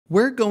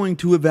We're going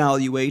to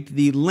evaluate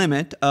the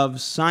limit of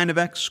sine of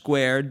x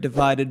squared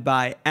divided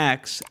by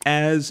x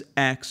as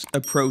x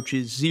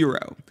approaches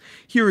 0.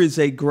 Here is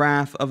a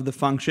graph of the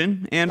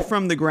function, and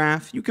from the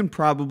graph you can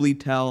probably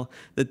tell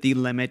that the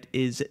limit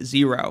is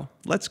 0.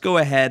 Let's go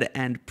ahead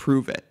and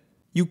prove it.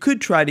 You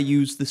could try to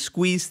use the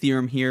squeeze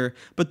theorem here,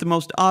 but the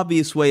most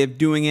obvious way of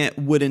doing it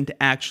wouldn't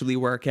actually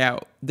work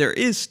out. There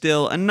is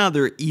still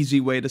another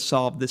easy way to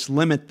solve this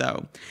limit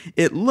though.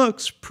 It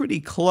looks pretty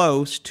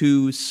close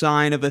to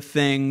sine of a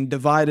thing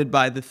divided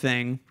by the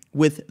thing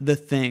with the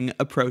thing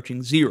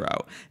approaching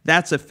 0.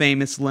 That's a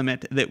famous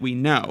limit that we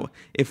know.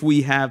 If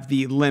we have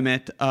the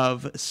limit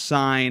of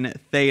sine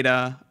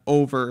theta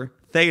over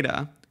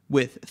theta,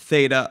 with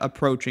theta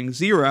approaching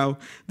 0,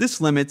 this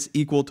limit's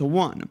equal to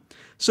 1.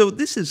 So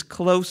this is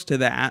close to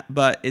that,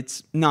 but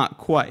it's not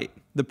quite.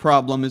 The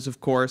problem is, of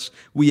course,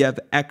 we have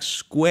x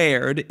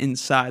squared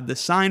inside the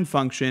sine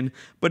function,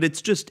 but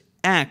it's just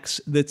x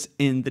that's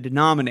in the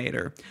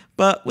denominator.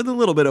 But with a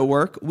little bit of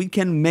work, we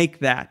can make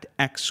that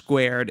x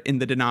squared in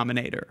the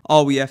denominator.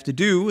 All we have to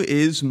do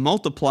is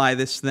multiply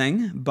this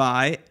thing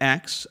by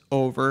x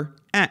over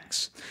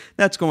x.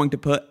 That's going to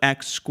put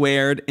x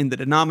squared in the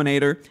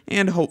denominator,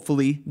 and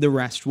hopefully the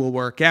rest will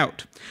work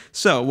out.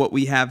 So what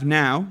we have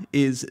now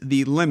is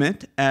the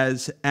limit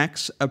as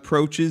x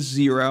approaches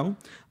 0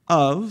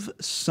 of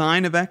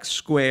sine of x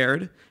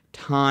squared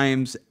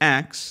times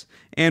x,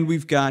 and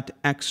we've got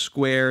x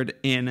squared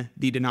in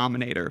the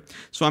denominator.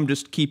 So I'm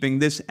just keeping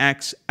this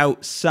x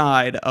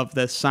outside of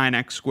the sine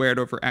x squared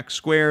over x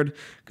squared,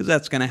 because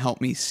that's going to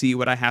help me see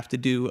what I have to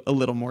do a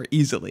little more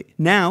easily.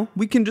 Now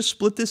we can just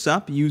split this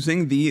up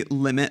using the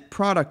limit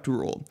product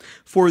rule.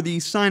 For the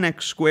sine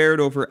x squared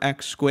over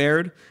x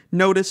squared,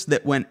 notice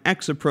that when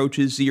x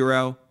approaches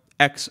 0,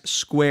 x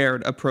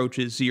squared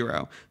approaches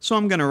 0. So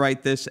I'm going to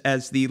write this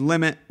as the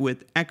limit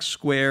with x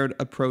squared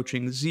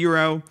approaching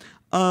 0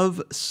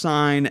 of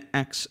sine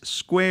x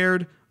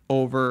squared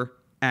over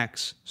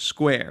x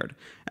squared.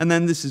 And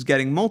then this is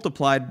getting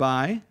multiplied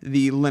by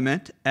the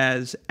limit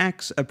as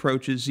x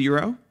approaches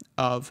 0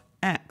 of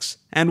x.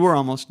 And we're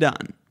almost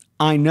done.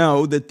 I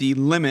know that the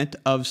limit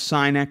of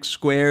sine x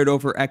squared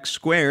over x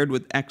squared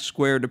with x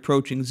squared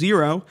approaching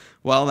 0,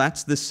 well,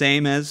 that's the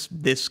same as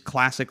this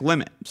classic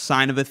limit.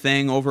 Sine of a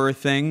thing over a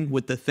thing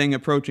with the thing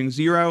approaching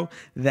 0,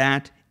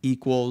 that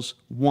equals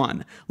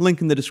 1. Link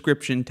in the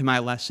description to my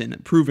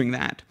lesson proving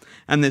that.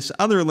 And this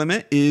other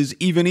limit is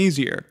even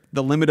easier.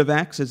 The limit of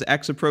x as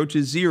x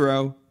approaches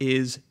 0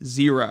 is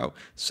 0.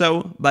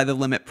 So by the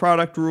limit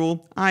product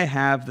rule, I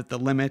have that the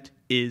limit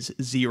is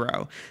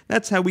 0.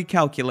 That's how we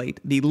calculate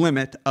the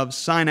limit of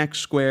sine x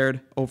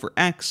squared over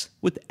x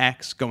with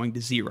x going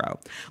to 0.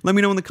 Let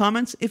me know in the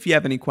comments if you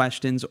have any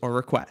questions or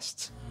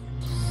requests.